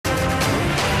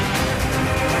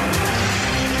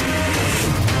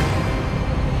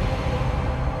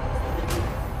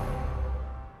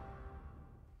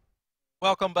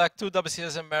Welcome back to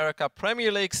WCS America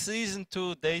Premier League Season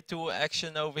 2, Day 2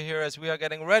 action over here as we are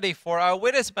getting ready for our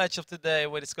winners match of today,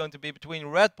 which is going to be between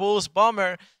Red Bull's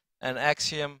Bomber and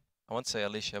Axiom. I won't say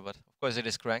Alicia, but of course it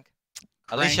is Crank.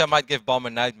 Alicia might give Bomber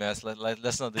nightmares.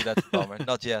 Let's not do that to Bomber.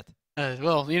 Not yet.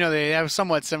 Well, you know, they have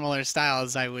somewhat similar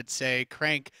styles, I would say.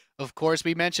 Crank, of course,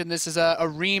 we mentioned this is a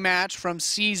rematch from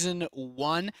Season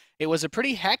 1. It was a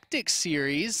pretty hectic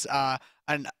series,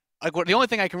 and the only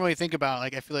thing I can really think about,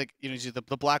 I feel like, you know,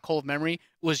 the black hole of memory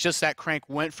was just that Crank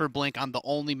went for Blink on the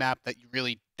only map that you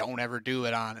really don't ever do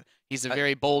it on. He's a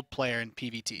very bold player in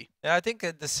PvT. Yeah, I think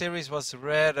the series was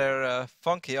rather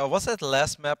funky. Oh, was that the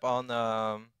last map on...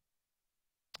 no,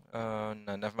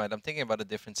 never mind. I'm thinking about a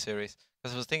different series.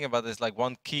 Because I was thinking about this, like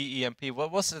one key EMP.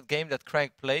 What was the game that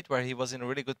Crank played where he was in a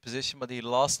really good position, but he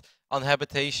lost on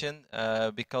Habitation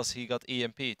because he got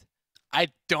EMP'd? I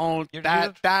don't.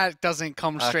 That doesn't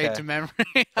come straight to memory.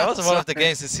 That was one of the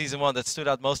games in Season 1 that stood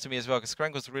out most to me as well, because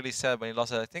Crank was really sad when he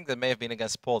lost it. I think that may have been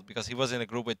against Polt, because he was in a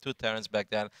group with two Terrans back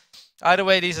then. Either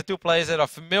way, these are two players that are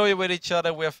familiar with each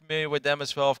other. We're familiar with them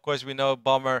as well. Of course, we know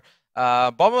Bomber.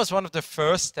 Bomber was one of the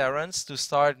first Terrans to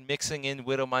start mixing in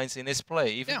Widow Mines in his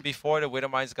play, even before the Widow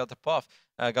Mines got the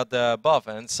buff.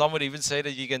 And some would even say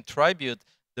that you can tribute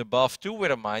the buff to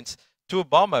Widow Mines to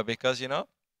Bomber, because, you know,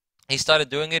 he started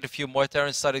doing it. A few more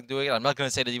Terrans started doing it. I'm not going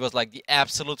to say that he was like the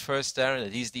absolute first Terran,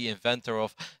 that he's the inventor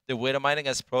of the Widow Mine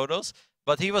against Protoss,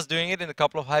 but he was doing it in a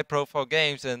couple of high-profile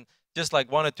games. And just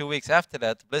like 1 or 2 weeks after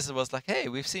that, Blizzard was like, hey,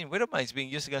 we've seen Widow Mines being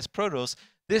used against Protoss.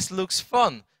 This looks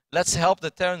fun. Let's help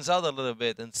the Terrans out a little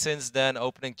bit. And since then,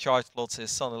 opening charge slots is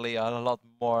suddenly a lot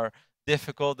more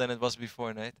difficult than it was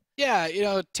before, Nate. Yeah, you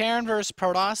know, Terran versus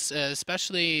Protoss,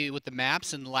 especially with the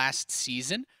maps in last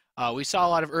season, we saw a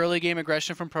lot of early game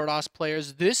aggression from Protoss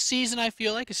players. This season, I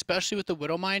feel like, especially with the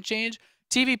Widow Mine change,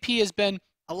 TVP has been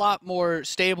a lot more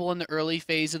stable in the early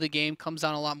phase of the game, comes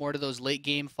down a lot more to those late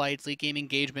game fights, late game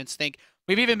engagements.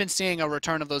 We've even been seeing a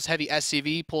return of those heavy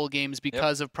SCV pull games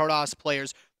because of Protoss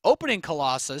players opening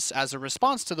Colossus as a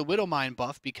response to the Widow Mine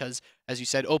buff, because, as you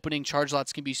said, opening charge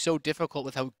lots can be so difficult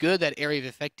with how good that area of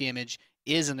effect damage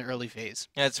is in the early phase.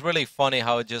 Yeah, it's really funny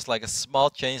how just like a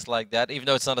small change like that, even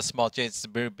though it's not a small change, it's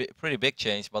a pretty big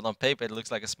change, but on paper it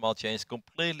looks like a small change,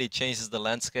 completely changes the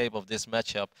landscape of this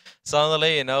matchup.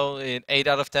 Suddenly, you know, in 8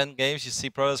 out of 10 games, you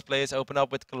see Protoss players open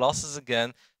up with Colossus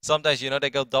again. Sometimes, you know, they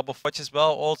go double forge as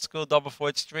well, old school double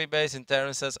forge 3-base, and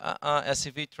Terran says,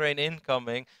 SCV train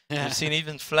incoming. Yeah. We've seen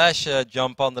even Flash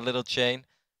jump on the little chain,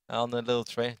 on the little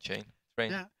train.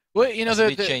 Yeah. Well, you know,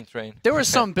 train. There were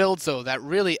some builds, though, that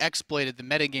really exploited the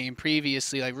metagame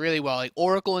previously, like, really well. Like,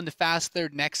 Oracle into Fast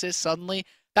Third Nexus, suddenly,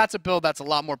 that's a build that's a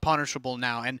lot more punishable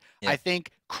now. And I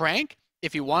think Crank,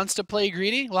 if he wants to play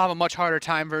greedy, will have a much harder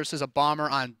time versus a Bomber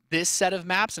on this set of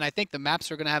maps. And I think the maps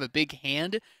are going to have a big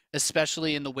hand,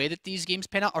 especially in the way that these games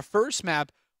pan out. Our first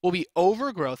map will be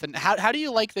Overgrowth. And how do you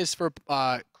like this for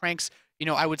Crank's, you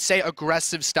know, I would say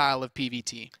aggressive style of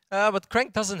PvT? But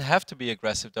Crank doesn't have to be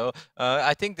aggressive, though.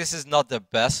 I think this is not the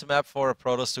best map for a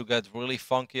Protoss to get really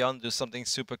funky on, do something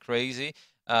super crazy.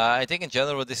 I think in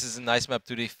general this is a nice map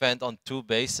to defend on 2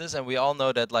 bases, and we all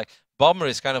know that like Bomber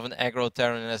is kind of an aggro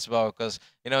Terran as well, because,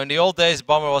 you know, in the old days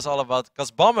Bomber was all about,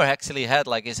 because Bomber actually had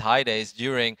like his high days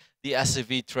during the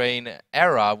SCV train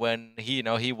era when he, you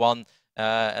know, he won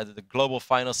at the global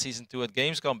final Season 2 at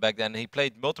Gamescom back then. He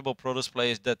played multiple Protoss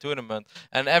players that tournament,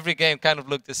 and every game kind of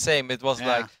looked the same. It was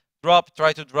like drop,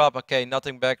 try to drop, okay,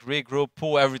 nothing back, regroup,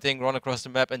 pull everything, run across the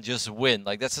map, and just win.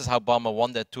 Like, this is how Bomber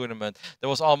won that tournament. There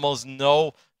was almost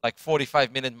no like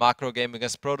 45-minute macro game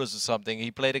against Protoss or something. He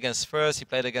played against First, he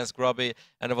played against Grubby,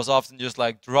 and it was often just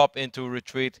like drop into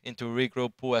retreat, into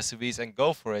regroup, pull SCVs, and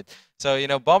go for it. So, you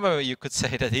know, Bomber, you could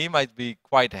say that he might be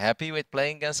quite happy with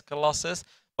playing against Colossus.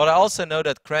 But I also know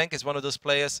that Crank is one of those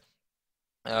players,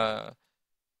 as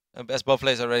both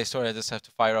players already, sorry, I just have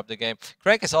to fire up the game.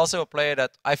 Crank is also a player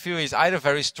that I feel he's either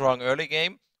very strong early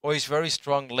game or he's very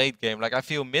strong late game. Like, I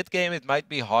feel mid game it might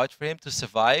be hard for him to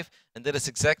survive, and that is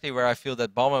exactly where I feel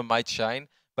that Bomber might shine.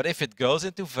 But if it goes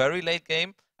into very late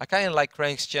game, I kind of like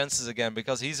Crank's chances again,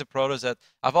 because he's a Protoss that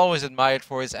I've always admired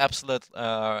for his absolute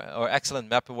or excellent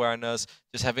map awareness,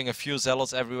 just having a few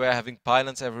Zealots everywhere, having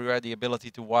Pylons everywhere, the ability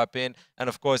to warp in, and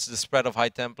of course the spread of High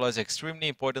Templars, extremely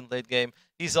important late game.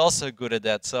 He's also good at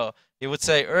that. So you would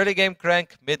say early game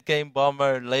Crank, mid game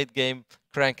Bomber, late game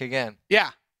Crank again. Yeah.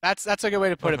 That's a good way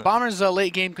to put it. Bomber's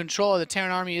late game control of the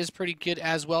Terran army is pretty good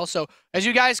as well. So as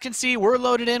you guys can see, we're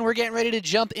loaded in. We're getting ready to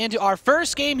jump into our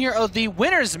first game here of the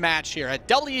winners match here at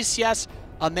WCS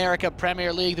America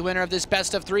Premier League. The winner of this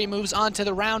best of 3 moves on to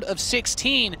the round of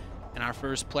 16. And our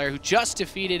first player who just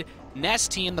defeated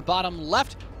Nesty in the bottom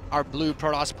left our blue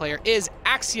Protoss player is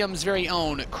Axiom's very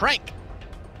own Crank.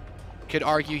 Could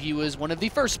argue he was one of the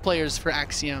first players for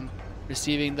Axiom,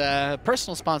 receiving the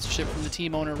personal sponsorship from the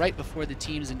team owner right before the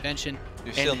team's invention. Do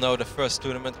you still know the first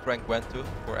tournament Crank went to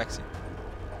for Axiom?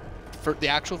 For the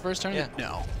actual first tournament? Yeah.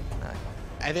 No.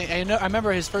 Nah. I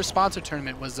remember his first sponsor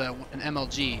tournament was an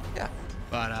MLG. Yeah.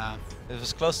 But it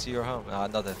was close to your home.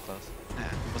 Not that close. Yeah.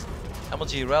 It was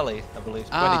MLG Rally, I believe,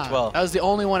 2012. That was the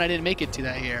only one I didn't make it to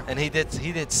that year. And he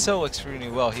did so extremely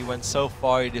well. He went so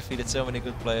far. He defeated so many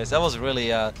good players. That was really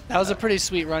that was a pretty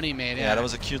sweet run he made. Yeah, that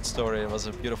was a cute story. It was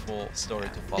a beautiful story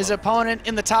to follow. His opponent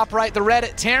in the top right, the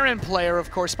red Terran player, of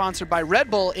course, sponsored by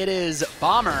Red Bull. It is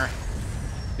Bomber,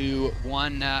 who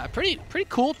won a pretty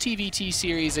cool TVT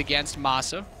series against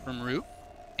Masa from Root.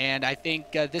 And I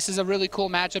think this is a really cool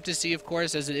matchup to see, of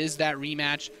course, as it is that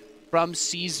rematch from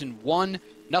Season 1.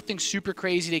 Nothing super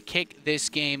crazy to kick this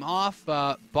game off.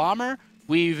 Bomber,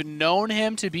 we've known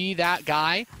him to be that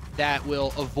guy that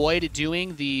will avoid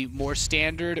doing the more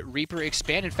standard Reaper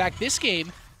expand. In fact, this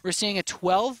game, we're seeing a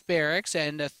 12 barracks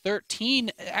and a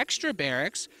 13 extra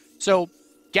barracks. So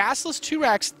gasless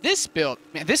 2-racks, this build,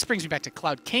 man, this brings me back to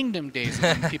Cloud Kingdom days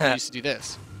when people used to do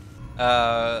this.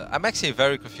 I'm actually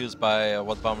very confused by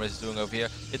what Bomber is doing over here.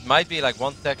 It might be like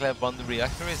one tech lab, one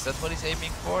reactor. Is that what he's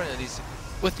aiming for? And he's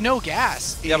with no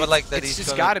gas. Yeah, but like that it's he's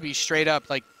just got to be straight up.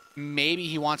 Like maybe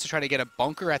he wants to try to get a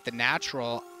bunker at the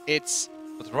natural.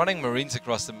 But running Marines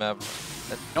across the map.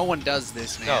 No one does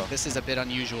this, man. No. This is a bit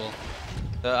unusual.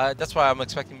 That's why I'm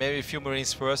expecting maybe a few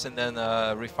Marines first and then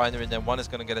Refinery, and then one is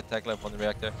going to get a tech lab on the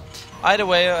reactor. Either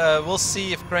way, we'll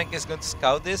see if Crank is going to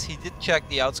scout this. He did check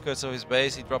the outskirts of his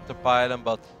base. He dropped a pylon,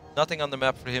 but nothing on the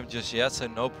map for him just yet, so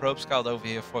no probe scout over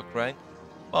here for Crank.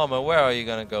 Bomber, where are you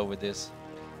going to go with this?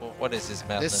 What is this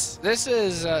madness? This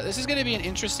is going to be an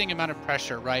interesting amount of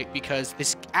pressure, right? Because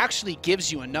this actually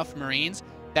gives you enough Marines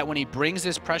that when he brings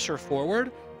this pressure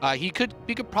forward, he could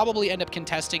probably end up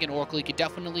contesting an Oracle. He could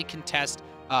definitely contest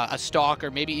a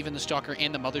Stalker, maybe even the Stalker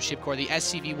and the Mothership Core. The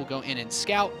SCV will go in and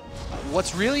scout.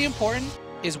 What's really important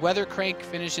is whether Crank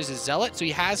finishes his Zealot. So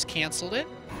he has canceled it,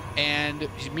 and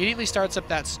he immediately starts up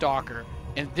that Stalker.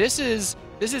 And this is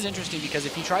interesting because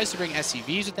if he tries to bring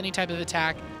SCVs with any type of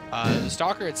attack, the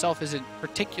Stalker itself isn't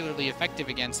particularly effective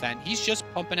against that. And he's just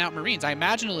pumping out Marines. I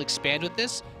imagine he'll expand with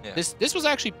this. Yeah. This was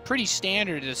actually pretty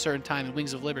standard at a certain time in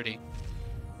Wings of Liberty.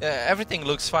 Everything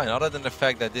looks fine, other than the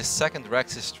fact that this second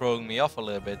Rex is throwing me off a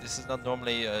little bit. This is not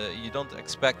normally, you don't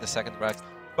expect the second Rex.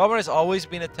 Bomber has always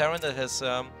been a Terran that has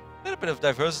a little bit of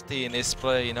diversity in his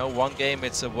play. You know, one game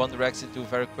it's a 1 Rex into a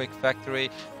very quick factory,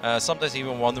 sometimes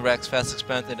even 1 Rex fast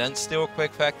expand and then still a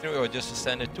quick factory, or just a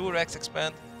standard 2 Rex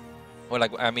expand. Or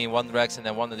like, I mean, 1 Rex and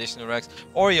then 1 additional Rex.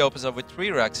 Or he opens up with 3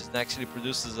 Rexes and actually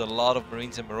produces a lot of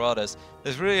Marines and Marauders.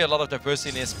 There's really a lot of diversity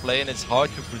in his play and it's hard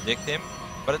to predict him.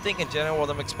 But I think in general what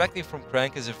I'm expecting from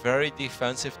Crank is a very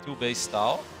defensive 2-base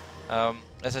style.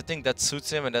 As I think that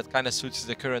suits him and that kind of suits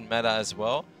the current meta as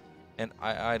well. And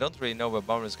I don't really know where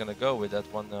Bomber is going to go with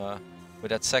that one, with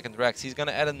that second Rex. He's going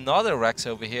to add another Rex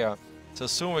over here. So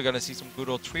soon we're going to see some good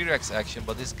old 3 Rex action.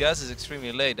 But this guess is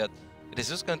extremely late that it is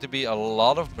just going to be a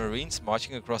lot of Marines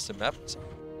marching across the map.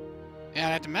 Yeah,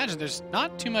 I have to imagine there's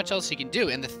not too much else he can do.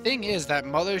 And the thing is that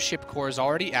Mothership Core is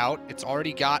already out. It's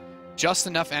already got just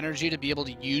enough energy to be able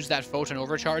to use that photon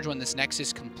overcharge when this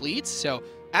Nexus completes. So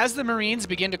as the Marines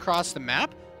begin to cross the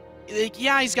map,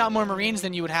 yeah, he's got more Marines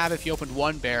than you would have if you opened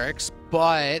 1 barracks,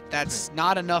 but that's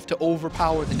not enough to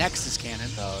overpower the Nexus cannon.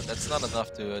 No, that's not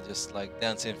enough to just like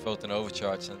dance in photon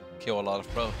overcharge and kill a lot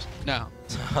of probes. No.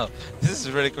 So this is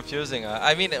really confusing.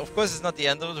 I mean, of course, it's not the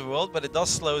end of the world, but it does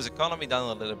slow his economy down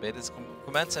a little bit. His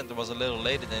command center was a little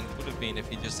later than it would have been if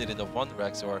he just did it on 1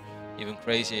 Rex, or even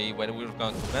crazier, when he would have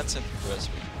gone command center first.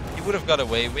 He would have got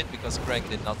away with because Crank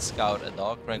did not scout at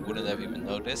all. Crank wouldn't have even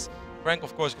noticed. Crank,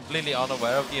 of course, completely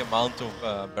unaware of the amount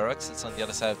of barracks that's on the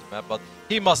other side of the map, but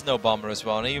he must know Bomber as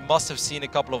well, and he must have seen a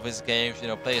couple of his games. You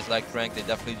know, players like Crank, they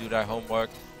definitely do their homework,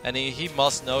 and he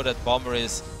must know that Bomber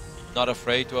is not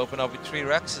afraid to open up with 3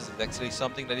 Rexes. It's actually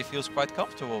something that he feels quite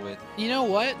comfortable with. You know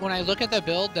what? When I look at the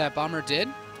build that Bomber did,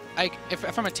 like, if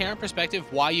from a Terran perspective,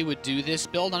 why you would do this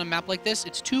build on a map like this,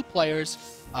 it's 2 players.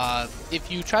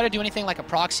 If you try to do anything like a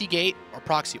proxy gate or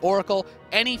proxy oracle,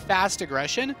 any fast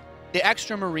aggression, the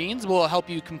extra Marines will help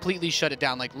you completely shut it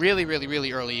down, like really, really,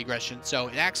 really early aggression. So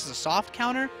it acts as a soft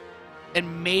counter,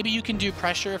 and maybe you can do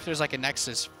pressure if there's like a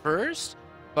Nexus first.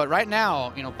 But right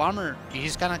now, you know, Bomber,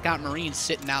 he's kind of got Marines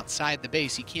sitting outside the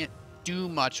base. He can't do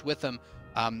much with them.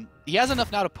 He has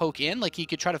enough now to poke in, like he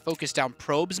could try to focus down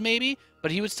probes maybe,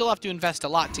 but he would still have to invest a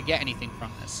lot to get anything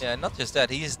from this. Yeah, not just that,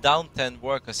 he is down 10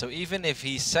 workers, so even if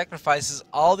he sacrifices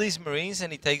all these Marines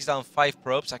and he takes down 5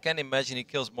 probes, I can't imagine he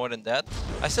kills more than that.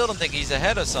 I still don't think he's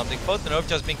ahead or something. Photon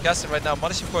Overcharge being casted right now,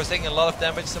 Mothership Core is taking a lot of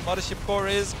damage, the Mothership Core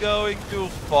is going to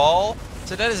fall.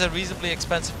 So that is a reasonably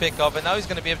expensive pickup, and now he's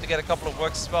going to be able to get a couple of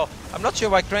works as well. I'm not sure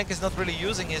why Crank is not really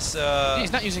using his...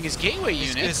 he's not using his gateway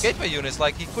units. His gateway units,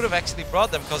 like he could have actually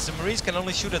brought them, because the Marines can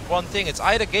only shoot at one thing. It's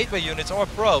either gateway units or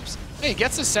probes. Hey, he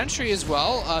gets a sentry as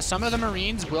well. Some of the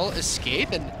Marines will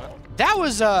escape, and that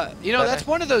was, you know, that's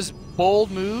one of those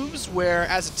bold moves where,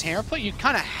 as a Terran player, you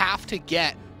kind of have to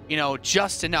get, you know,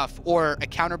 just enough, or a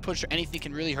counter push or anything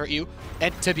can really hurt you.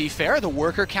 And to be fair, the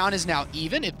worker count is now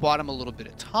even. It bought him a little bit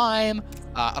of time.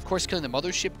 Of course, killing the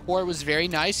Mothership Core was very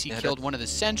nice. He killed one of the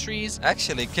sentries.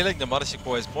 Actually, killing the Mothership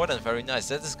Core is more than very nice.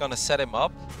 That is going to set him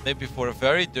up maybe for a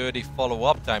very dirty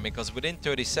follow-up time, because within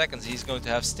 30 seconds he's going to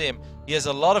have stim. He has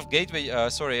a lot of gateway, a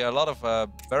lot of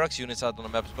barracks units out on the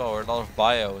map as well, or a lot of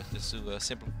bio, just to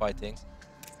simplify things.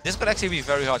 This could actually be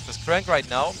very hard, because Crank right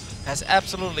now has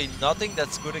absolutely nothing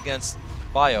that's good against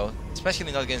bio,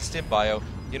 especially not against Stim bio.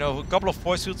 You know, a couple of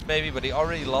force fields maybe, but he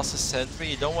already lost his sentry.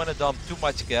 You don't want to dump too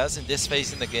much gas in this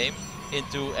phase in the game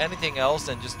into anything else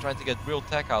than just trying to get real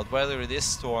tech out, whether it is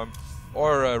Storm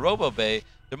or Robo Bay.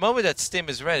 The moment that Stim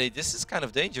is ready, this is kind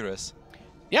of dangerous.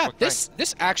 Yeah, this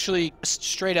actually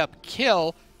straight up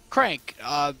kill Crank.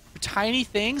 Tiny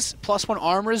things, +1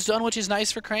 armor is done, which is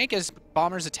nice for Crank, as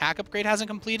Bomber's attack upgrade hasn't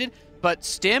completed. But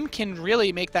Stim can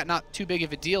really make that not too big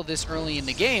of a deal this early in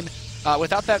the game.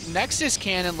 Without that Nexus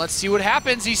cannon, let's see what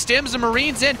happens. He stims the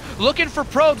Marines in, looking for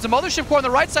probes. The Mothership Core on the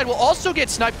right side will also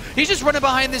get sniped. He's just running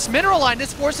behind this mineral line.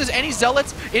 This forces any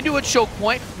Zealots into a choke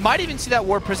point. Might even see that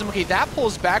Warp Prism. Okay, that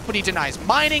pulls back, but he denies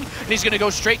mining, and he's going to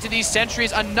go straight to these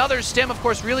sentries. Another stim, of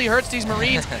course, really hurts these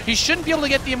Marines. He shouldn't be able to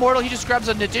get the Immortal. He just grabs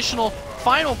an additional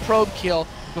final probe kill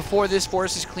before this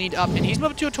force is cleaned up, and he's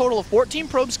moved to a total of 14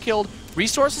 probes killed.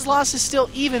 Resources loss is still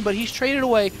even, but he's traded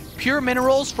away pure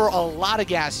minerals for a lot of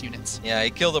gas units. Yeah, he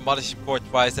killed the Mothership Core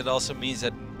twice. That also means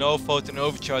that no Photon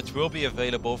Overcharge will be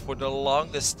available for the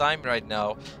longest time right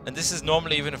now. And this is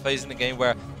normally even a phase in the game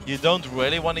where you don't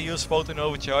really want to use Photon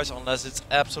Overcharge unless it's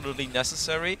absolutely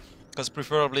necessary, because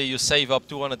preferably you save up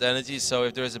 200 energy, so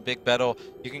if there is a big battle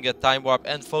you can get Time Warp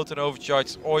and Photon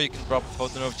Overcharge, or you can drop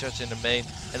Photon Overcharge in the main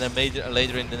and then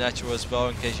later in the natural as well,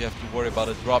 in case you have to worry about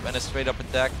a drop and a straight up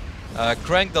attack.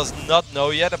 Crank does not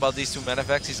know yet about these two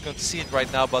manifacts. He's going to see it right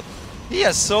now, but he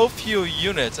has so few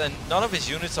units, and none of his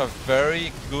units are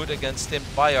very good against Stim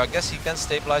Bio. I guess he can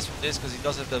stabilize from this because he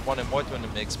does have that one Immortal in the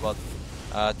mix, but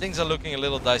things are looking a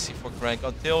little dicey for Crank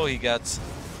until he gets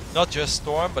not just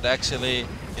Storm, but actually,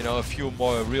 you know, a few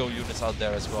more real units out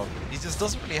there as well. He just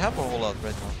doesn't really have a whole lot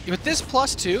right now. With this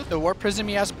 +2, the Warp Prism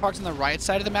he has parked on the right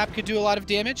side of the map could do a lot of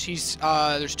damage. He's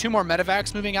there's 2 more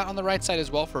medevacs moving out on the right side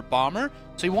as well for Bomber.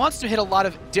 So he wants to hit a lot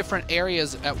of different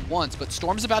areas at once, but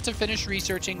Storm's about to finish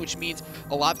researching, which means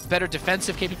a lot better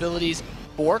defensive capabilities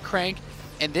for Crank.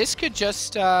 And this could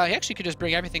just, he actually could just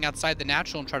bring everything outside the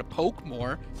natural and try to poke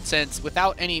more, since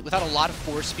without a lot of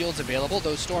force fields available,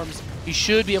 those storms, he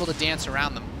should be able to dance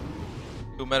around them.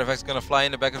 2 medevac's gonna fly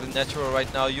in the back of the natural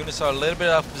right now. Units are a little bit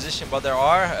out of position, but there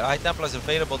are High Templars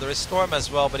available. There is Storm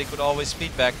as well, but he could always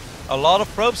feedback. A lot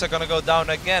of probes are gonna go down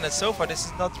again, and so far this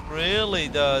is not really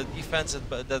the defense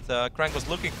that Crank was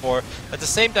looking for. At the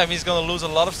same time, he's gonna lose a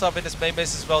lot of stuff in his main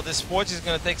base as well. This Forge is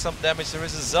gonna take some damage. There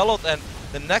is a Zealot and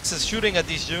the Nexus shooting at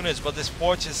these units, but this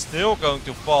Forge is still going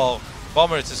to fall.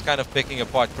 Bomber is just kind of picking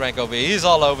apart Crank over here. He's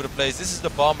all over the place. This is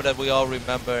the Bomber that we all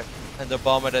remember, and the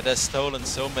Bomber that has stolen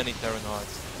so many Terran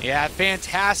hearts. Yeah,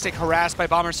 fantastic harass by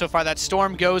Bomber so far. That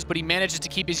Storm goes, but he manages to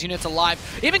keep his units alive.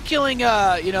 Even killing,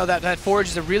 you know, that Forge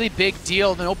is a really big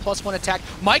deal. The no +1 attack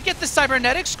might get the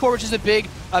Cybernetics core, which is a big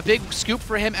scoop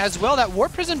for him as well. That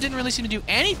Warp Prism didn't really seem to do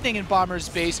anything in Bomber's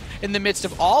base in the midst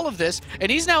of all of this,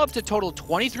 and he's now up to a total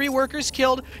 23 workers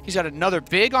killed. He's got another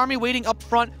big army waiting up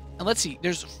front. And let's see,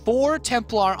 there's 4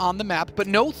 Templar on the map, but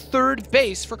no third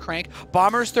base for Crank.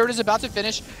 Bomber's third is about to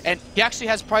finish, and he actually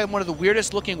has probably one of the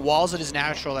weirdest looking walls at his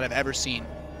natural that I've ever seen.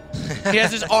 He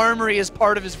has his armory as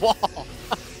part of his wall.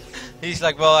 He's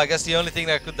like, well, I guess the only thing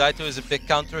that I could die to is a big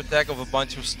counterattack of a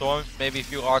bunch of Storms, maybe a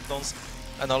few Archons,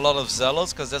 and a lot of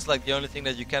Zealots, because that's like the only thing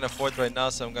that you can afford right now,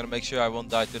 so I'm going to make sure I won't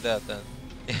die to that then.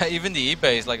 Yeah, even the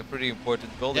E-Bay is like a pretty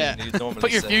important building. Yeah. You'd normally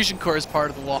Put your say. fusion core as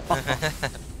part of the wall.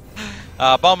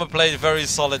 Bomber played very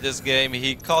solid this game.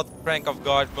 He caught Crank off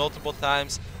guard multiple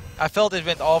times. I felt it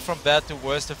went all from bad to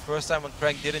worse the first time when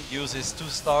Crank didn't use his 2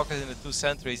 Stalkers and the 2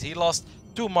 Sentries. He lost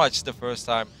too much the first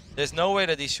time. There's no way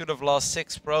that he should have lost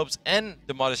 6 probes and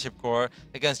the mothership core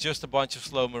against just a bunch of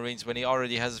slow marines when he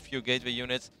already has a few gateway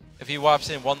units. If he warps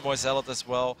in one more zealot as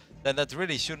well, then that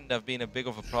really shouldn't have been a big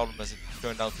of a problem as it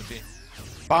turned out to be.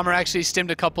 Bomber actually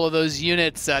stimmed a couple of those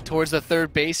units towards the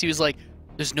third base. He was like,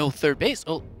 there's no third base.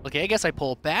 Oh, okay, I guess I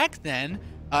pull back then.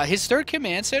 His third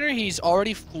command center, he's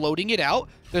already floating it out.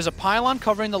 There's a pylon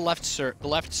covering the left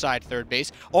side third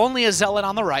base. Only a zealot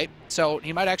on the right, so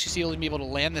he might actually be able to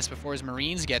land this before his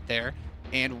marines get there.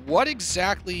 And what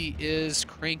exactly is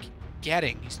Crank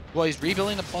getting? He's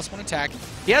rebuilding the +1 attack.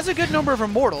 He has a good number of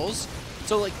immortals,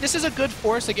 so like this is a good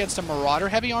force against a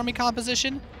marauder-heavy army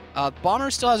composition. Bomber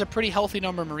still has a pretty healthy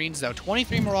number of marines though.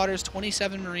 23 marauders,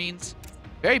 27 marines.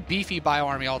 Very beefy bio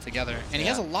army altogether, and he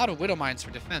has a lot of widow mines for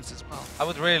defense as well. I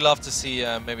would really love to see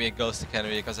maybe a ghost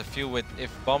academy, because I feel if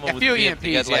Bomber would few be able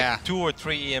to get like yeah. 2 or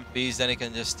 3 EMPs, then he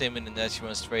can just stim in the National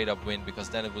and straight up win, because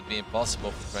then it would be impossible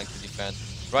for Crank to defend.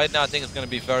 Right now I think it's going to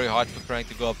be very hard for Crank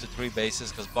to go up to 3 bases,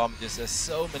 because Bomber just has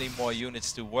so many more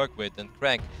units to work with than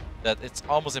Crank that it's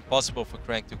almost impossible for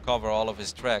Crank to cover all of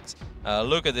his tracks.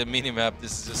 Look at the minimap,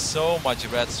 this is just so much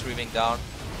red streaming down.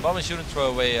 Bomber shouldn't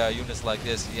throw away units like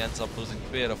this. He ends up losing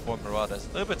 3 out of 4 Marauders.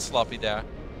 A little bit sloppy there.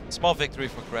 Small victory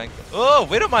for Crank. Oh,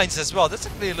 Widow Mines as well. That's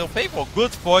actually a little painful.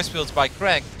 Good force fields by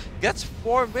Crank. Gets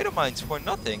 4 Widow Mines for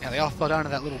nothing. Yeah, they all fell down to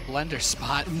that little blender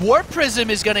spot. Warp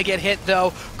Prism is going to get hit,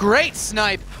 though. Great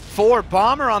snipe for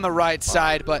Bomber on the right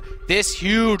side, but this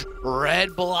huge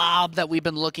red blob that we've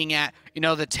been looking at, you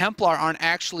know, the Templar aren't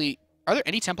actually... Are there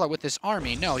any Templar with this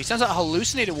army? No, he sends out a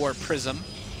hallucinated Warp Prism.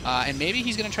 And maybe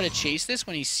he's going to try to chase this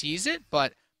when he sees it,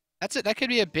 but that's it. That could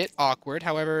be a bit awkward.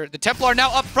 However, the Templar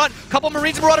now up front. Couple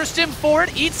Marines and Marauders stim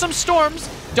forward, eat some storms.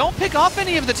 Don't pick off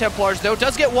any of the Templars, though.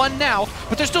 Does get one now,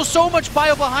 but there's still so much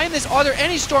bio behind this. Are there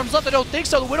any storms left? I don't think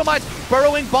so. The Widow Mines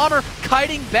burrowing, Bomber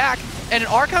kiting back, and an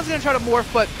Archon's going to try to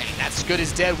morph, but dang, that's good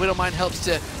as dead. Widow Mine helps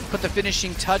to put the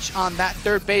finishing touch on that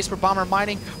third base for Bomber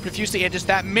mining profusely, and just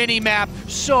that mini-map,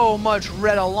 so much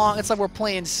red along. It's like we're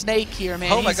playing Snake here,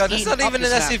 man. Oh my god, that's not even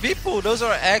an SCV pool. Those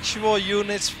are actual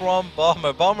units from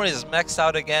Bomber. Bomber is maxed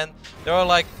out again. There are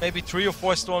like maybe 3 or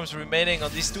 4 storms remaining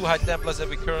on these 2 High Templars that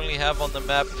we currently have on the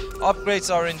map. Upgrades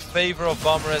are in favor of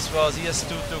Bomber as well, as he has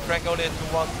 2-2, Crank only at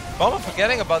 2-1. Bomber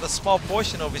forgetting about a small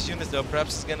portion of his units though.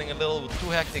 Perhaps it's getting a little too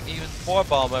hectic even for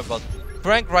Bomber, but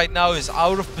Crank right now is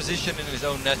out of position in his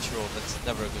own natural. That's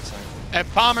never a good sign.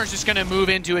 And Bomber's just going to move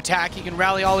into attack. He can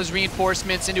rally all his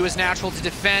reinforcements into his natural to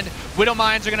defend. Widow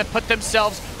Mines are going to put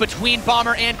themselves between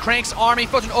Bomber and Crank's army.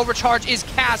 Photon Overcharge is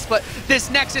cast, but this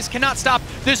Nexus cannot stop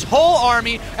this whole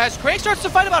army. As Crank starts to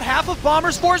fight about half of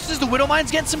Bomber's forces, the Widow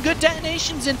Mines getting some good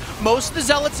detonations, and most of the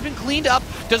Zealots have been cleaned up.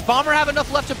 Does Bomber have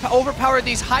enough left to overpower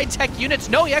these high-tech units?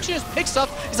 No, he actually just picks up.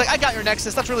 He's like, I got your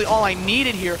Nexus. That's really all I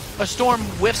needed here. A Storm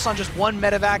whiffs on just 1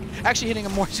 medevac, actually hitting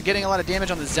him more, getting a lot of damage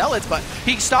on the Zealots, but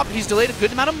he stopped. He's delayed a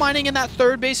good amount of mining in that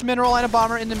third base mineral line of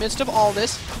Bomber in the midst of all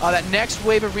this. That next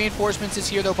wave of reinforcements is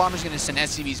here, though. Bomber's going to send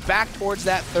SCVs back towards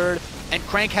that third, and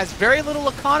Crank has very little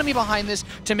economy behind this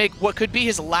to make what could be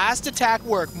his last attack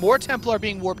work. More Templar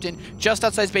being warped in just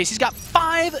outside his base. He's got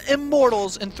 5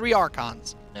 Immortals and 3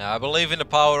 Archons. Yeah, I believe in the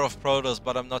power of Protoss,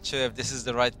 but I'm not sure if this is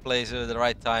the right place or the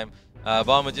right time.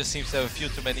 Bomber just seems to have a few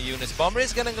too many units. Bomber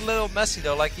is getting a little messy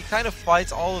though, like he kind of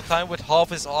fights all the time with half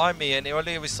his army, and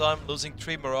earlier we saw him losing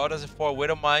 3 Marauders and 4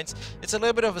 Widow Mines. It's a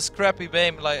little bit of a scrappy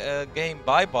game, game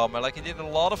by Bomber. Like he did a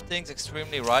lot of things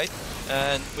extremely right,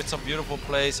 and with some beautiful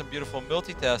plays, some beautiful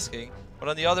multitasking. But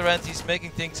on the other end, he's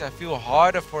making things, I feel,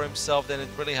 harder for himself than it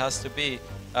really has to be.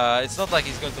 It's not like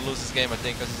he's going to lose this game, I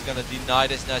think, because he's going to deny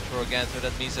this natural again. So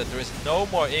that means that there is no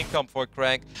more income for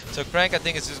Crank. So Crank, I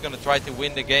think, is just going to try to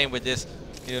win the game with this,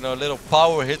 you know, little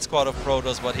power hit squad of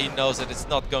Protoss. But he knows that it's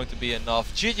not going to be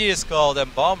enough. GG is called,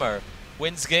 and Bomber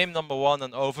wins game number 1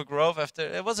 on Overgrowth. After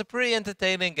it was a pretty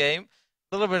entertaining game,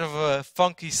 a little bit of a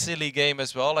funky, silly game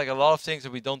as well. Like a lot of things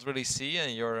that we don't really see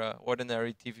in your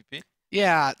ordinary TVP.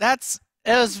 Yeah,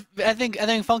 I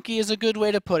think funky is a good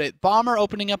way to put it. Bomber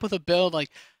opening up with a build like,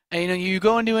 you know, you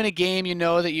go into in a game, you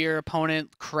know that your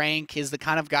opponent Crank is the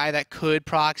kind of guy that could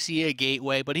proxy a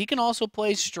gateway, but he can also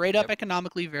play straight up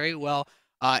economically very well.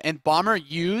 And Bomber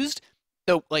used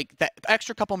the that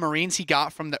extra couple Marines he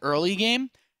got from the early game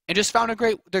and just found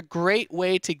a great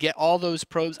way to get all those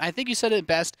probes. I think you said it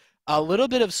best. A little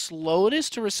bit of slowness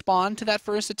to respond to that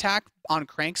first attack on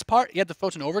Crank's part. He had the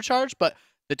Photon Overcharge, but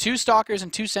the 2 Stalkers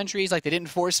and 2 Sentries, like they didn't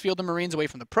force field the Marines away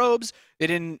from the probes. They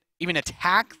didn't even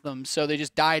attack them, so they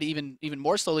just died even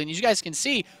more slowly. And as you guys can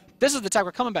see, This is the attack.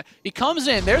 We're coming back. He comes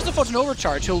in. There's the photon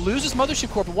overcharge. He'll lose his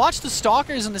mothership core. But watch the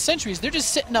stalkers and the sentries. They're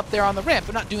just sitting up there on the ramp.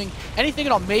 They're not doing anything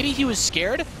at all. Maybe he was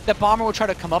scared that Bomber would try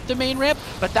to come up the main ramp,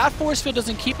 but that force field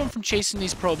doesn't keep him from chasing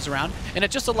these probes around, and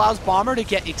it just allows Bomber to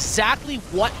get exactly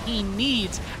what he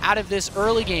needs out of this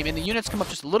early game. And the units come up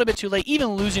just a little bit too late, even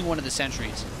losing one of the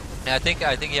sentries. Yeah, I think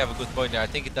you have a good point there. I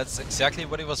think that's exactly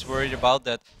what he was worried about,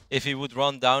 that if he would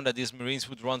run down, that these Marines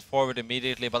would run forward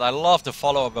immediately. But I love the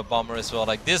follow-up by Bomber as well.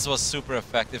 Like, this was super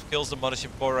effective. Kills the Mothership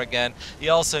Core again. He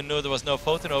also knew there was no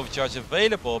Photon Overcharge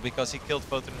available because he killed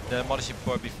the Mothership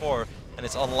Core before. And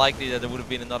it's unlikely that there would have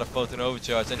been another Photon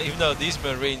Overcharge. And even though these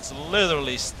Marines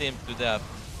literally stimmed to death.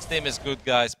 Stim is good,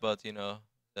 guys, but, you know...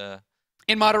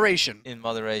 in moderation. In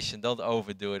moderation. Don't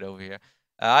overdo it over here.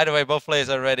 Either way, both players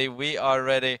are ready. We are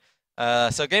ready.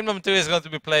 So game number 2 is going to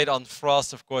be played on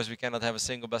Frost. Of course, we cannot have a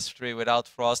single best of 3 without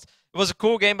Frost. It was a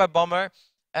cool game by Bomber.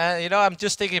 And, you know, I'm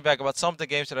just thinking back about some of the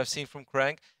games that I've seen from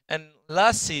Crank. And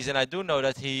last season, I do know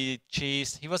that he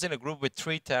cheesed. He was in a group with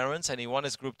 3 Terrans, and he won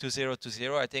his group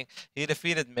 2-0-2-0. I think he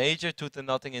defeated Major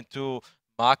 2-0 in 2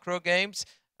 macro games.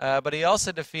 But he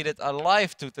also defeated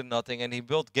Alive 2-0, and he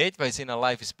built gateways in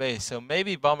Alive space. So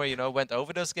maybe Bomber, you know, went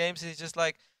over those games. He's just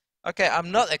like, okay, I'm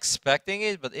not expecting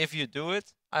it, but if you do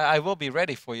it, I will be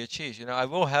ready for your cheese. You know, I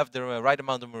will have the right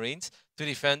amount of Marines to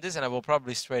defend this, and I will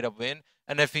probably straight up win.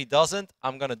 And if he doesn't,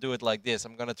 I'm going to do it like this.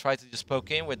 I'm going to try to just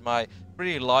poke in with my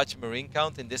pretty large Marine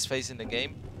count in this phase in the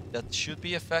game. That should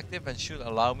be effective and should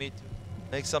allow me to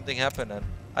make something happen. And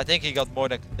I think he got more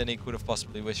than he could have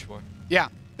possibly wished for. Yeah.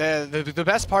 The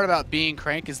best part about being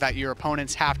Crank is that your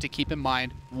opponents have to keep in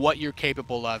mind what you're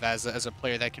capable of as a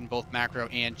player that can both macro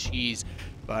and cheese.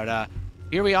 But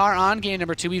here we are on game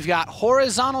number 2. We've got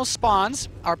horizontal spawns,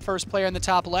 our first player in the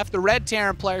top left, the red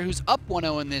Terran player who's up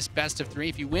 1-0 in this best of 3.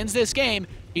 If he wins this game,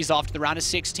 he's off to the round of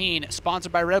 16.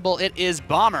 Sponsored by Red Bull, it is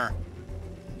Bomber.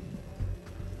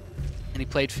 And he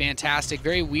played fantastic.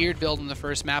 Very weird build in the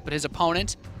first map, but his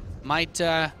opponent might...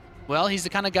 well, he's the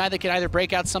kind of guy that could either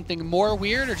break out something more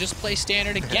weird or just play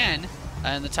standard again.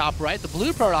 In the top right, the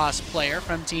blue Protoss player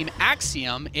from Team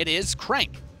Axiom, it is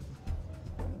Crank.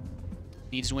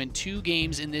 Needs to win 2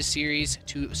 games in this series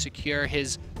to secure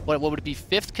his, what would it be,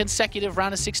 5th consecutive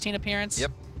round of 16 appearance?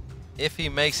 Yep. If he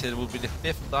makes it, it will be the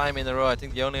 5th time in a row. I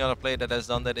think the only other player that has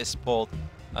done that is Polt.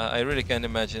 I really can't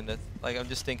imagine that. Like, I'm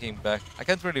just thinking back. I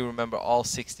can't really remember all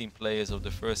 16 players of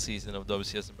the first season of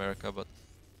WCS America, but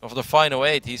of the final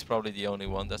 8, he's probably the only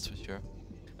one, that's for sure.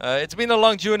 It's been a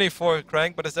long journey for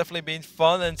Crank, but it's definitely been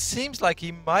fun, and seems like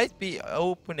he might be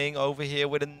opening over here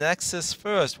with a Nexus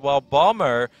first, while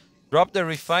Bomber dropped the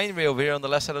Refinery over here on the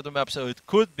left side of the map, so it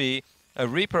could be a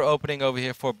Reaper opening over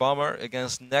here for Bomber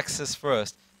against Nexus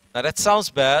first. Now that sounds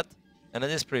bad, and it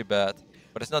is pretty bad,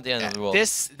 but it's not the end of the world.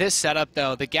 This setup,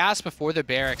 though, the gas before the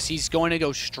barracks, he's going to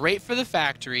go straight for the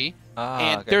factory.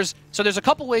 And okay. there's a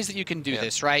couple ways that you can do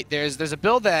this, right? There's a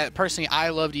build that personally I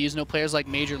love to use. No players like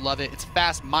Major love it. It's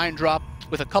fast mind drop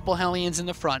with a couple Hellions in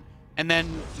the front. And then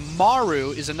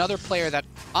Maru is another player that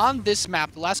on this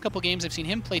map, the last couple games I've seen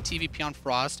him play TVP on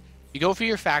Frost. You go for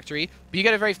your factory, but you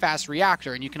get a very fast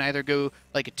reactor, and you can either go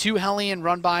like a 2 Hellion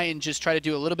run by and just try to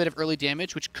do a little bit of early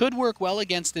damage, which could work well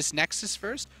against this Nexus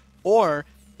first, or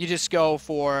you just go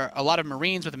for a lot of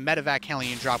Marines with a medevac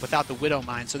Hellion drop without the Widow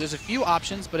Mine. So there's a few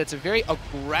options, but it's a very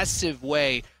aggressive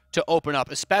way to open up,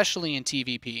 especially in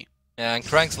TVP. Yeah, and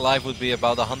Crank's life would be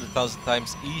about 100,000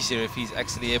 times easier if he's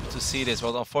actually able to see this.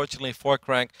 Well, unfortunately for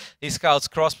Crank, he scouts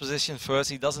cross position first.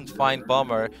 He doesn't find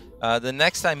Bomber. The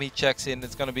next time he checks in,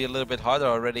 it's going to be a little bit harder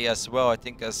already as well. I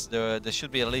think as there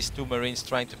should be at least 2 Marines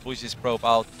trying to push this probe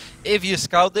out. If you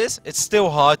scout this, it's still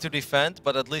hard to defend,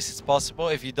 but at least it's possible.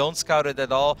 If you don't scout it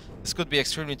at all, this could be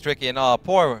extremely tricky. And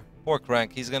poor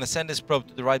Crank. He's going to send his probe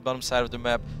to the right bottom side of the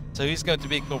map. So he's going to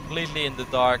be completely in the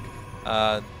dark.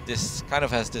 This kind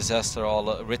of has disaster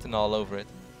written all over it.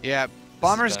 Yeah,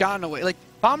 Bomber's gotten away. Like,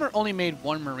 Bomber only made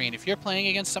 1 Marine. If you're playing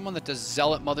against someone that does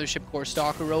Zealot Mothership Core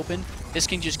Stalker open, this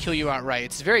can just kill you outright.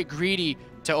 It's very greedy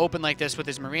to open like this with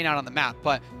his Marine out on the map,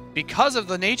 but because of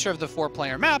the nature of the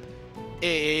 4-player map,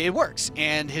 it works.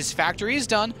 And his factory is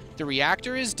done. The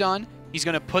reactor is done. He's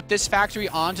going to put this factory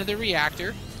onto the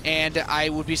reactor, and I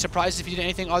would be surprised if he did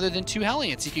anything other than 2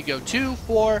 Hellions. He could go 2,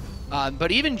 4,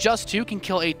 but even just 2 can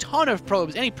kill a ton of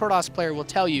probes. Any Protoss player will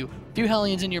tell you 2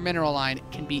 Hellions in your mineral line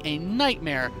can be a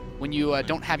nightmare when you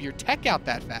don't have your tech out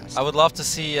that fast. I would love to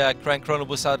see Crank Chrono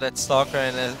Boost out that Stalker,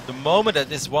 and the moment that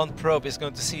this one probe is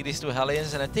going to see these 2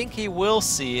 Hellions, and I think he will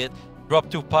see it, drop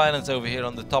 2 pylons over here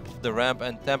on the top of the ramp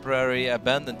and temporarily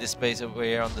abandon this space over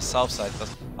here on the south side.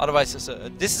 Because otherwise,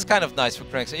 this is kind of nice for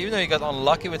Crank. So even though he got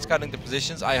unlucky with scouting the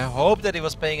positions, I hope that he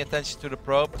was paying attention to the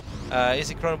probe. Is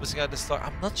he chrono boosting at the start?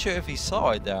 I'm not sure if he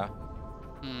saw it there.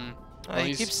 Well,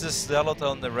 he keeps the Zealot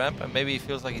on the ramp, and maybe he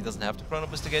feels like he doesn't have to chrono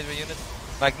boost the gateway unit.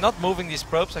 Like, not moving these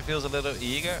probes, I feel a little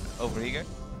over-eager.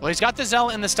 Well, he's got the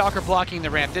Zealot and the Stalker blocking the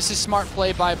ramp. This is smart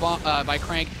play by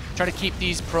Crank. Try to keep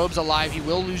these probes alive. He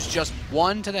will lose just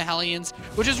 1 to the Hellions,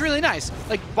 which is really nice.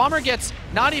 Like, Bomber gets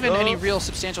not even any real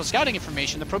substantial scouting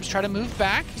information. The probes try to move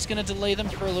back. He's going to delay them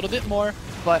for a little bit more.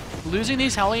 But losing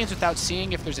these Hellions without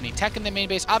seeing if there's any tech in the main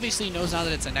base, obviously he knows now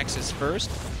that it's a Nexus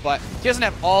first, but he doesn't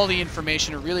have all the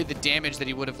information or really the damage that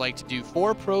he would have liked to do.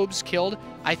 4 probes killed.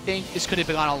 I think this could have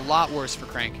gone a lot worse for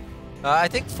Crank. I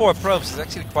think 4 probes is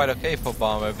actually quite okay for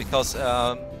Bomber, because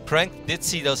Crank did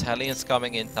see those Hellions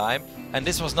coming in time, and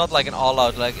this was not like an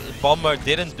all-out, like Bomber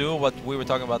didn't do what we were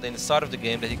talking about in the start of the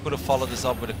game, that he could have followed this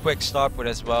up with a quick start with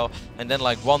as well, and then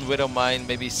like 1 Widow Mine,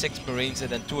 maybe 6 Marines, and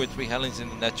then 2 or 3 Hellions in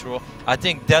the natural. I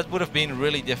think that would have been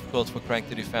really difficult for Crank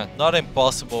to defend. Not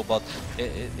impossible, but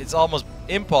it's almost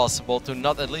impossible to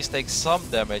not at least take some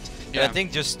damage. Yeah. And I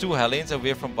think just 2 Hellions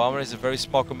away from Bomber is a very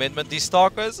small commitment. These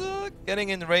Stalkers getting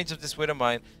in the range of this Widow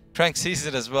Mine. Crank sees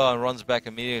it as well and runs back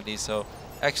immediately, so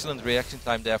excellent reaction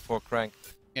time there for Crank.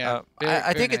 Yeah,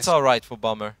 I think nice. it's all right for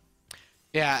Bomber.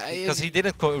 Yeah, because he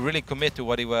didn't really commit to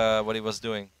what he was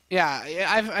doing.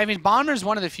 Yeah, I mean, Bomber's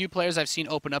one of the few players I've seen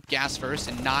open up gas first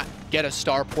and not get a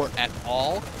starport at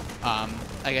all.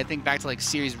 Like, I think back to like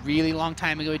series really long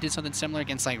time ago, he did something similar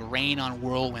against like Rain on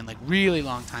Whirlwind, like really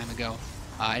long time ago.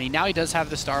 And now he does have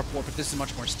the starport, but this is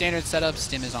much more standard setup.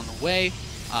 Stim is on the way.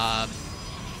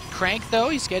 Crank though,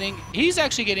 he's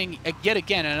actually getting yet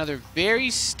again another very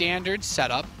standard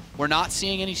setup. We're not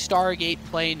seeing any Stargate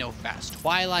play, no fast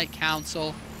Twilight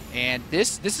Council, and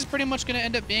this is pretty much going to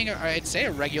end up being, I'd say,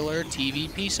 a regular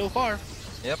TVP so far.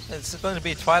 Yep, it's going to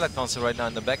be Twilight Council right now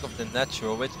in the back of the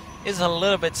natural, which is a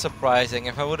little bit surprising.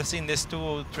 If I would have seen this 2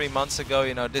 or 3 months ago,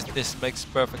 you know, this makes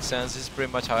perfect sense. This is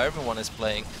pretty much how everyone is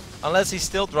playing. Unless he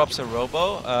still drops a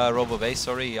Robo base,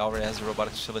 sorry, he already has a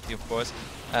robotic facility, of course.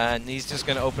 And he's just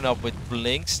going to open up with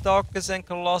Blink Stalkers and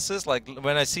Colossus. Like,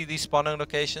 when I see these spawning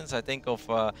locations, I think of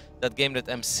that game that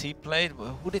MC played.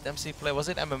 Who did MC play? Was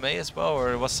it MMA as well?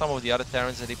 Or was some of the other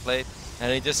Terrans that he played?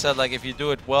 And he just said, like, if you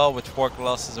do it well with 4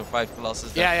 Colossus or 5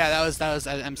 Colossus... Yeah, that was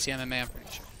MC MMA, I'm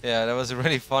pretty sure. Yeah, that was a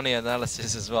really funny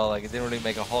analysis as well. Like, it didn't really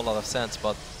make a whole lot of sense.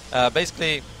 But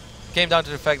basically, came down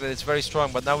to the fact that it's very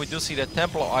strong. But now we do see that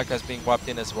Templar Archives being wiped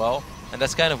in as well. And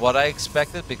that's kind of what I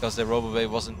expected, because the Robobay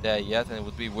wasn't there yet, and it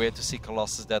would be weird to see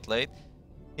Colossus that late.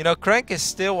 You know, Crank is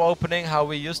still opening how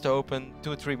we used to open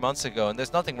 2 or 3 months ago, and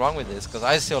there's nothing wrong with this, because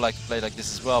I still like to play like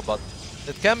this as well, but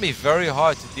it can be very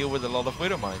hard to deal with a lot of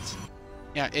Widow Mines.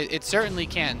 Yeah, it certainly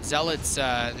can. Zealots,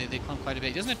 they clump quite a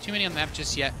bit. He doesn't have too many on the map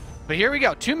just yet. But here we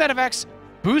go. 2 medevacs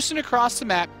boosting across the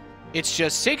map. It's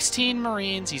just 16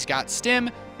 Marines. He's got Stim.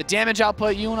 The damage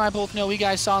output, you and I both know, we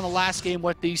guys saw in the last game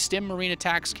what these Stim Marine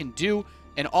attacks can do.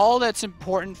 And all that's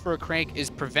important for a Crank is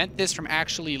prevent this from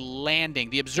actually landing.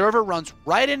 The Observer runs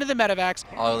right into the medevacs.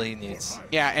 All he needs.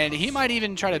 Yeah, and he might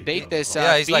even try to bait this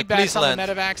yeah, he's like, please on land.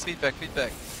 the medevacs.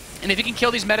 Feedback. And if he can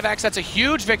kill these medevacs, that's a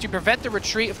huge victory. Prevent the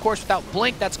retreat, of course, without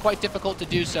Blink, that's quite difficult to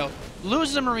do so.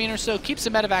 Loses a Marine or so, keeps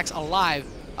the medevacs alive.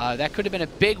 That could have been a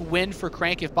big win for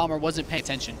Crank if Bomber wasn't paying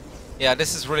attention. Yeah,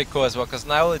 this is really cool as well, because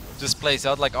now it just plays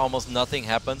out like almost nothing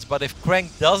happens. But if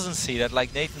Crank doesn't see that,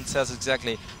 like Nathan says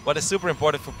exactly, what is super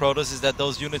important for Protoss is that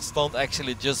those units don't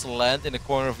actually just land in the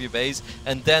corner of your base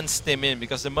and then stim in.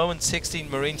 Because the moment 16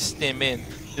 Marines stim in,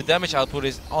 the damage output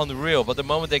is unreal. But the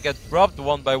moment they get dropped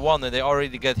 1 by 1 and they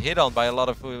already get hit on by a lot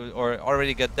of, or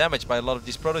already get damaged by a lot of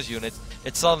these Protoss units,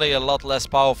 it's suddenly a lot less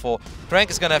powerful.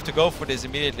 Crank is going to have to go for this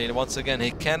immediately. And once again,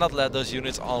 he cannot let those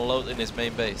units unload in his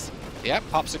main base. Yep,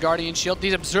 pops the Guardian Shield.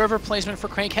 The Observer placement for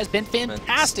Crank has been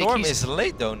fantastic. Storm is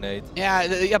late though, Nate.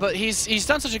 Yeah, but he's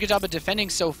done such a good job of defending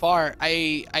so far.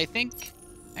 I think,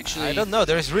 actually... I don't know.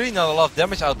 There is really not a lot of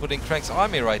damage output in Crank's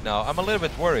army right now. I'm a little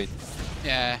bit worried.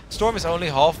 Yeah. Storm is only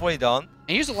halfway done.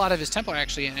 He used a lot of his Templar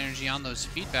actually and energy on those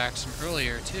feedbacks from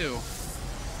earlier too.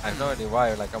 I have no idea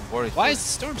why. Like, I'm worried. Why is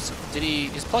Storm so...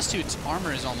 his +2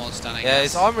 armor is almost done, I guess. Yeah,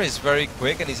 his armor is very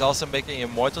quick, and he's also making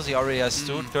Immortals. He already has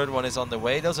 2. Third one is on the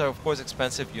way. Those are, of course,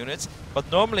 expensive units.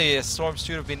 But normally, a Storm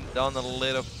should have been done a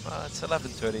little... it's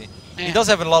 11:30. Yeah. He does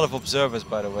have a lot of Observers,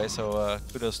 by the way, so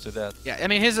kudos to that. Yeah, I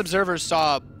mean, his Observers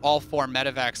saw all 4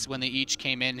 medevacs when they each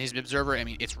came in. His Observer, I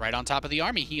mean, it's right on top of the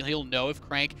army. He'll know if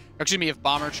Crank... Or excuse me, if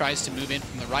Bomber tries to move in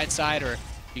from the right side, or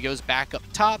he goes back up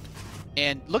top.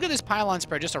 And look at this pylon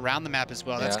spread just around the map as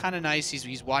well. That's Yeah. kind of nice.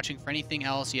 He's watching for anything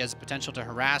else. He has the potential to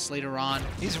harass later on.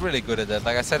 He's really good at that.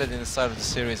 Like I said it in the start of the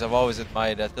series, I've always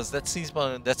admired that because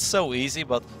that's so easy.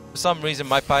 But for some reason,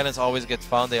 my pylons always get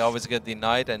found. They always get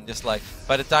denied. And just like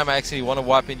by the time I actually want to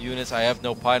wipe in units, I have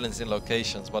no pylons in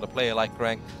locations. But a player like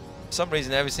Crank, for some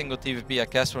reason, every single TVP I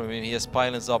cast from him, he has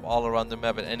pylons up all around the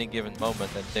map at any given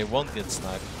moment, and they won't get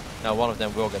sniped. Now one of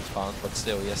them will get found, but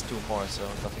still, he has 2 more, so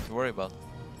nothing to worry about.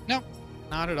 No,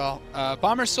 not at all.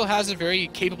 Bomber still has a very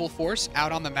capable force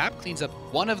out on the map, cleans up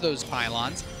one of those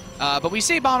pylons. But we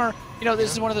see Bomber, you know,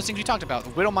 this is one of those things we talked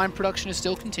about. Widow Mine production is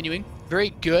still continuing. Very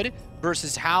good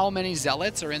versus how many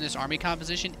Zealots are in this army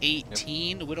composition.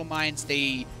 18. The Widow Mines,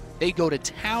 they go to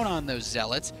town on those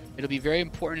Zealots. It'll be very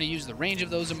important to use the range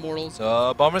of those Immortals.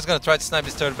 So Bomber's going to try to snipe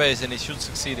his 3rd base, and he should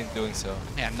succeed in doing so.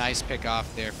 Yeah, nice pick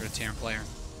off there for the Terran player.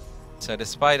 So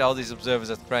despite all these observers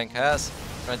that Crank has,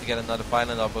 trying to get another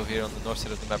pylon up over here on the north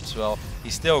side of the map as well, he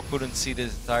still couldn't see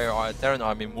this entire Terran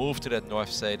army move to that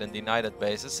north side and deny that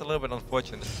base. It's a little bit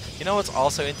unfortunate. You know what's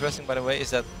also interesting, by the way,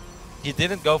 is that he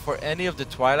didn't go for any of the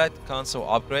Twilight console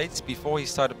upgrades before he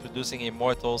started producing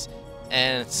Immortals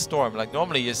and Storm. Like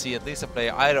normally you see at least a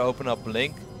player either open up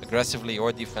Blink aggressively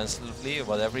or defensively,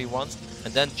 whatever he wants,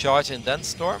 and then Charge and then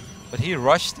Storm. But he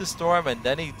rushed the Storm and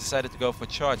then he decided to go for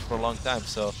Charge for a long time.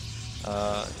 So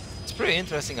it's pretty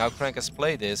interesting how Crank has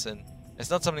played this, and it's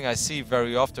not something I see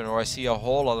very often, or I see a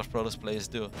whole lot of Protoss players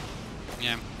do.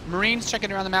 Yeah, Marines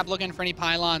checking around the map looking for any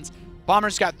pylons.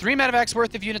 Bomber's got 3 medevacs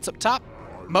worth of units up top.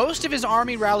 Most of his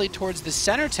army rallied towards the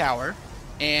center tower,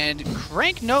 and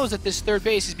Crank knows that this 3rd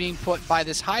base is being put by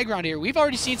this high ground here. We've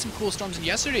already seen some cool storms in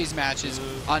yesterday's matches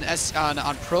on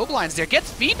probe lines there.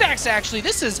 Gets feedbacks, actually.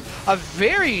 This is a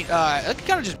very, kind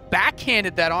of just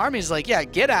backhanded that army. Is like, yeah,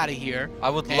 get out of here.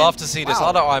 I would love to see this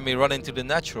other army run into the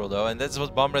natural, though, and that's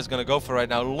what Bomber is going to go for right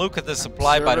now. Look at the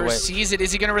supply, by the way. Sees it.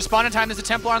 Is he going to respond in time? There's a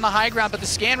Templar on the high ground, but the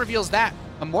scan reveals that.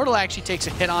 Immortal actually takes a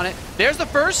hit on it. There's the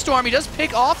first storm. He does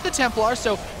pick off the Templar,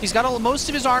 so he's got most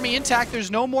of his army intact.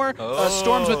 There's no more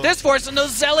storms with this force, and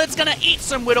those Zealots going to eat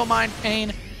some Widow Mine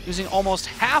pain, using almost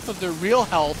half of their real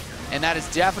health, and that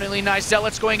is definitely nice.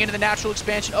 Zealots going into the natural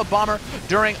expansion of Bomber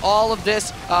during all of this.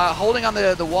 Holding on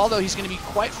the wall, though, he's going to be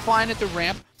quite fine at the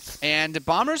ramp. And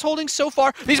Bomber's holding so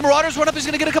far. These Marauders run up. He's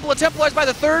going to get a couple of Templars by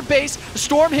the 3rd base.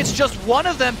 Storm hits just one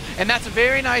of them, and that's a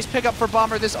very nice pickup for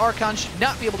Bomber. This Archon should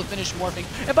not be able to finish morphing,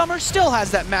 and Bomber still has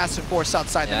that massive force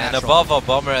outside the natural. And above all,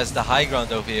 Bomber has the high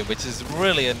ground over here, which is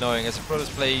really annoying. As a Protoss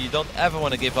player, you don't ever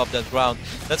want to give up that ground.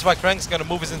 That's why Crank's going to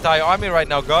move his entire army right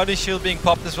now. Guardian Shield being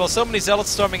popped as well. So many Zealots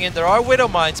storming in. There are Widow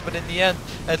Mines, but in the end,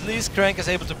 at least Crank is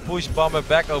able to push Bomber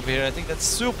back over here. I think that's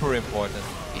super important.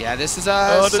 Yeah, this is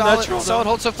a solid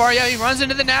hold so far. Yeah, he runs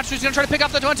into the natural. He's going to try to pick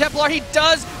off the one Templar. He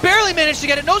does barely manage to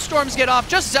get it. No storms get off.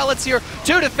 Just Zealots here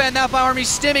to defend that army.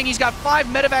 Stimming. He's got 5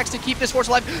 medevacs to keep this force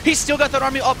alive. He's still got that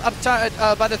army up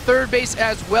by the 3rd base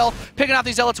as well. Picking off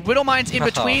these Zealots. Widow Mines in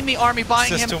between the army,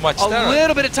 buying him a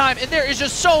little bit of time. And there is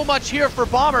just so much here for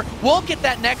Bomber. Won't get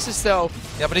that Nexus, though.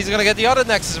 Yeah, but he's going to get the other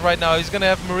Nexus right now. He's going to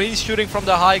have Marines shooting from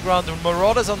the high ground, the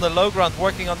Marauders on the low ground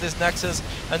working on this Nexus.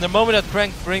 And the moment that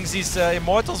Crank brings these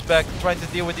Immortals back, trying to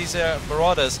deal with these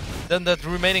Marauders, then that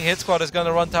remaining hit squad is going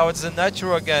to run towards the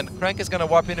natural again. Crank is going to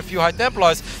wipe in a few high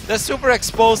Templars. They're super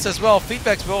exposed as well.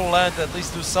 Feedbacks will land, at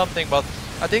least do something, but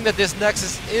I think that this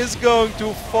Nexus is going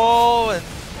to fall. And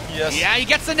yes. Yeah, he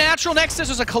gets the natural Nexus.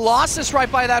 There's a Colossus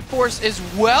right by that force as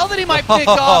well that he might pick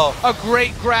up. A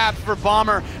great grab for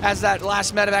Bomber as that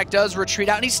last medevac does retreat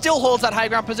out, and he still holds that high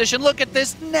ground position. Look at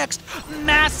this next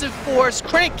massive force.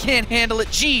 Crank can't handle it.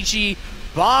 GG.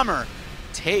 Bomber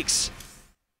takes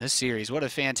the series. What a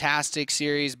fantastic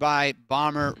series by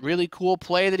Bomber. Really cool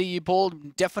play that he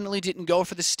pulled. Definitely didn't go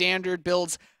for the standard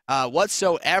builds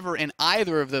whatsoever in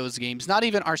either of those games. Not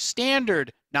even our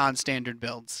standard non-standard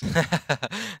builds.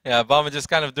 Yeah, Bomber just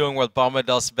kind of doing what Bomber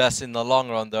does best in the long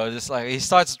run, though. Just like he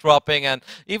starts dropping, and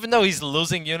even though he's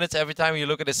losing units every time you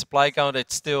look at his supply count,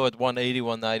 it's still at 180,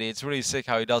 190. It's really sick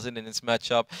how he does it in his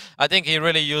matchup. I think he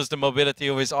really used the mobility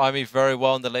of his army very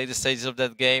well in the later stages of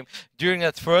that game. During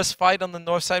that first fight on the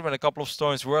north side, when a couple of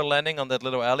storms were landing on that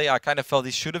little alley, I kind of felt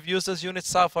he should have used those units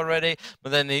south already.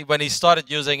 But then when he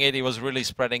started using it, he was really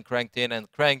spreading Crank thin,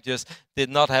 and Crank just did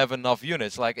not have enough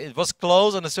units. Like, it was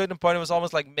close. On a certain point, it was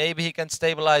almost like maybe he can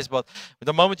stabilize, but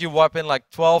the moment you wipe in like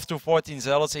 12 to 14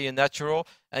 Zealots in your natural,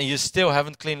 and you still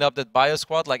haven't cleaned up that bio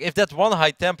squad, like if that one high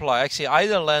Templar actually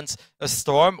either lands a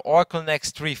storm or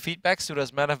connects 3 feedbacks to those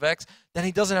medevacs, then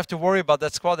he doesn't have to worry about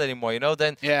that squad anymore, you know?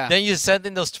 Then you send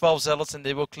in those 12 Zealots and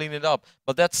they will clean it up.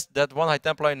 But that's that one high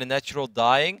Templar in the natural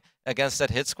dying, against that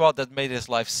hit squad, that made his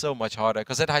life so much harder,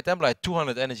 because that High Templar had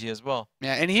 200 energy as well.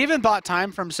 Yeah, and he even bought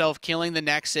time for himself killing the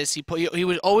Nexus. He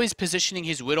was always positioning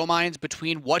his Widow Mines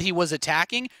between what he was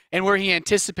attacking and where he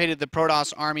anticipated the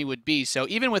Protoss army would be. So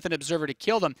even with an Observer to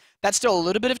kill them, that's still a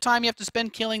little bit of time you have to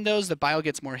spend killing those. The Bio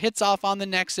gets more hits off on the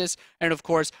Nexus, and of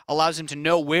course allows him to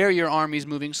know where your army's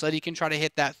moving so that he can try to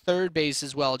hit that third base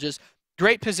as well. Just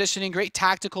great positioning, great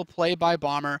tactical play by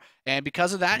Bomber, and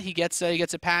because of that, he gets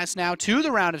a pass now to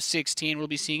the round of 16. We'll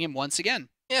be seeing him once again.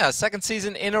 Yeah, second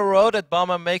season in a row that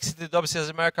Bomber makes it to WCS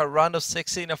America round of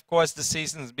 16. Of course, the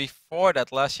seasons before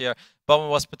that last year, Bomber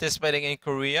was participating in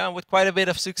Korea with quite a bit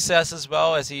of success as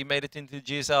well, as he made it into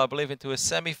GSL, I believe, into his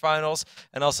semifinals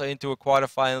and also into a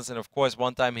quarterfinals. And of course,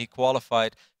 one time he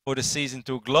qualified for the season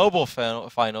 2 global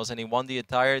finals, and he won the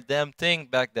entire damn thing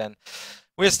back then.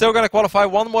 We're still going to qualify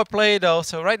one more player, though.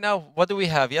 So right now, what do we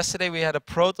have? Yesterday, we had a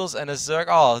Protoss and a Zerg.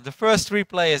 Oh, the first 3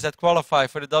 players that qualify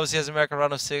for the WCS America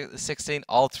round of 16,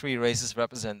 all 3 races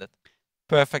represented.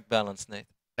 Perfect balance, Nate.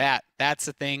 That's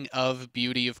a thing of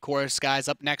beauty. Of course, guys,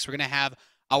 up next, we're going to have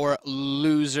our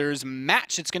losers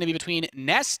match. It's going to be between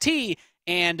Nesty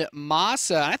and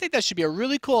Masa. And I think that should be a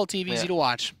really cool TVZ to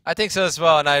watch. I think so as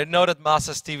well. And I know that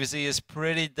Masa's TVZ is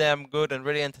pretty damn good and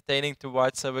really entertaining to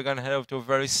watch. So we're going to head over to a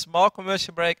very small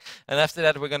commercial break. And after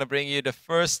that, we're going to bring you the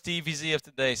first TVZ of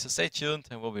the day. So stay tuned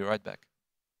and we'll be right back.